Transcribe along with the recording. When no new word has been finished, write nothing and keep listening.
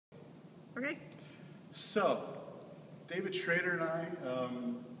Okay. So, David Schrader and I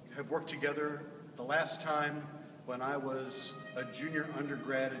have worked together the last time when I was a junior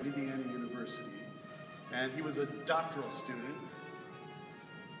undergrad at Indiana University, and he was a doctoral student.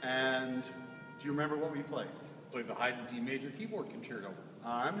 And do you remember what we played? Played the Haydn D major keyboard concerto.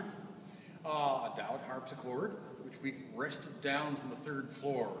 On? A Dowd harpsichord, which we wrested down from the third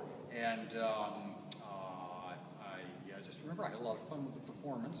floor. And I just remember I had a lot of fun with the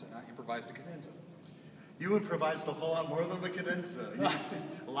performance, and I improvised a cadenza. You improvised a whole lot more than the cadenza.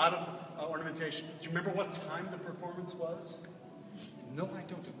 A lot of ornamentation. Do you remember what time the performance was? No, I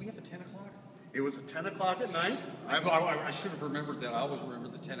don't. Did we have a 10 o'clock? It was at 10 o'clock at night. I should have remembered that. I always remember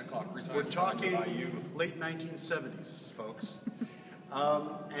the 10 o'clock recital. We're talking late 1970s, folks.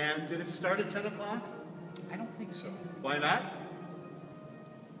 And did it start at 10 o'clock? I don't think so. Why not?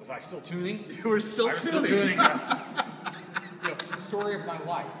 Was I still tuning? You were still tuning. I was still tuning. The story of my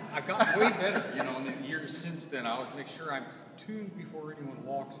life. I've gotten way better, in the years since then. I always make sure I'm tuned before anyone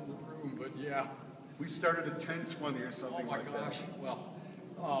walks in the room, but yeah. We started at 10:20 or something like that. Oh my gosh. Well,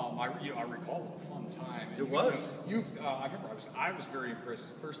 I recall it was a fun time. It was. I remember I was very impressed.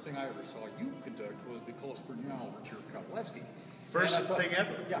 The first thing I ever saw you conduct was the Kolospernian Overture of Kavalevsky. First thing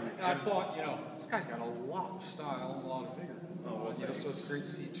ever. Yeah, and I thought, this guy's got a lot of style and a lot of vigor. Oh, well, so it's great to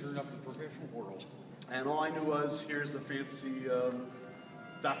see you turn up in the professional world. And all I knew was, here's a fancy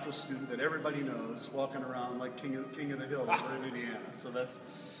doctoral student that everybody knows, walking around like king of the hill over in Indiana. So that's.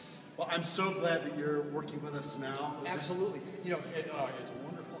 Well, I'm so glad that you're working with us now. Absolutely. It's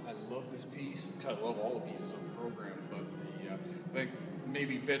wonderful. I love this piece. I love all the pieces of the program, but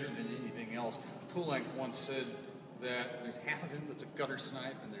maybe better than anything else, Poulenc once said that there's half of him that's a gutter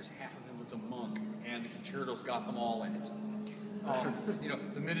snipe and there's half of him that's a monk, and the concerto's got them all in it.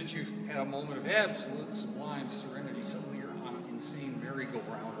 The minute you've had a moment of absolute sublime serenity, suddenly you're on an insane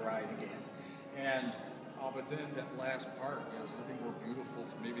merry-go-round ride again. And but then that last part, there's nothing more beautiful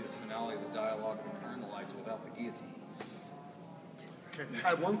than maybe the finale of the dialogue of the Carmelites without the guillotine. Okay, I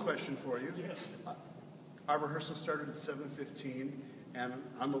have one question for you. Yes. Our rehearsal started at 7:15, and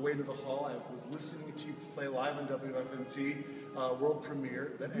on the way to the hall, I was listening to you play live on WFMT world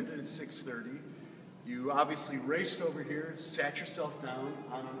premiere that ended at 6:30. You obviously raced over here, sat yourself down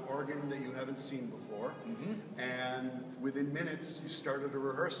on an organ that you haven't seen before, and within minutes you started a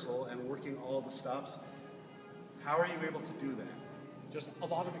rehearsal and working all the stops. How are you able to do that? Just a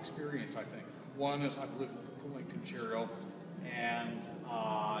lot of experience, I think. One is I've lived with the Poulenc concerto, and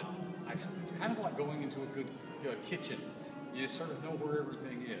it's kind of like going into a good kitchen. You sort of know where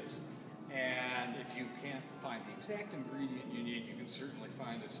everything is. And if you can't find the exact ingredient you need, you can certainly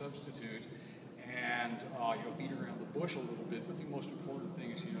find a substitute. And beat around the bush a little bit, but the most important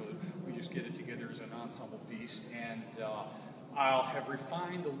thing is that we just get it together as an ensemble piece. And I'll have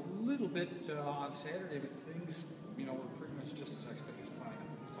refined a little bit on Saturday, but things were pretty much just as I expected to find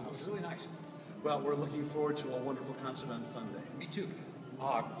them. So it was really nice. Well, we're looking forward to a wonderful concert on Sunday. Me too.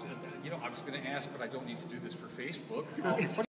 I was going to ask, but I don't need to do this for Facebook.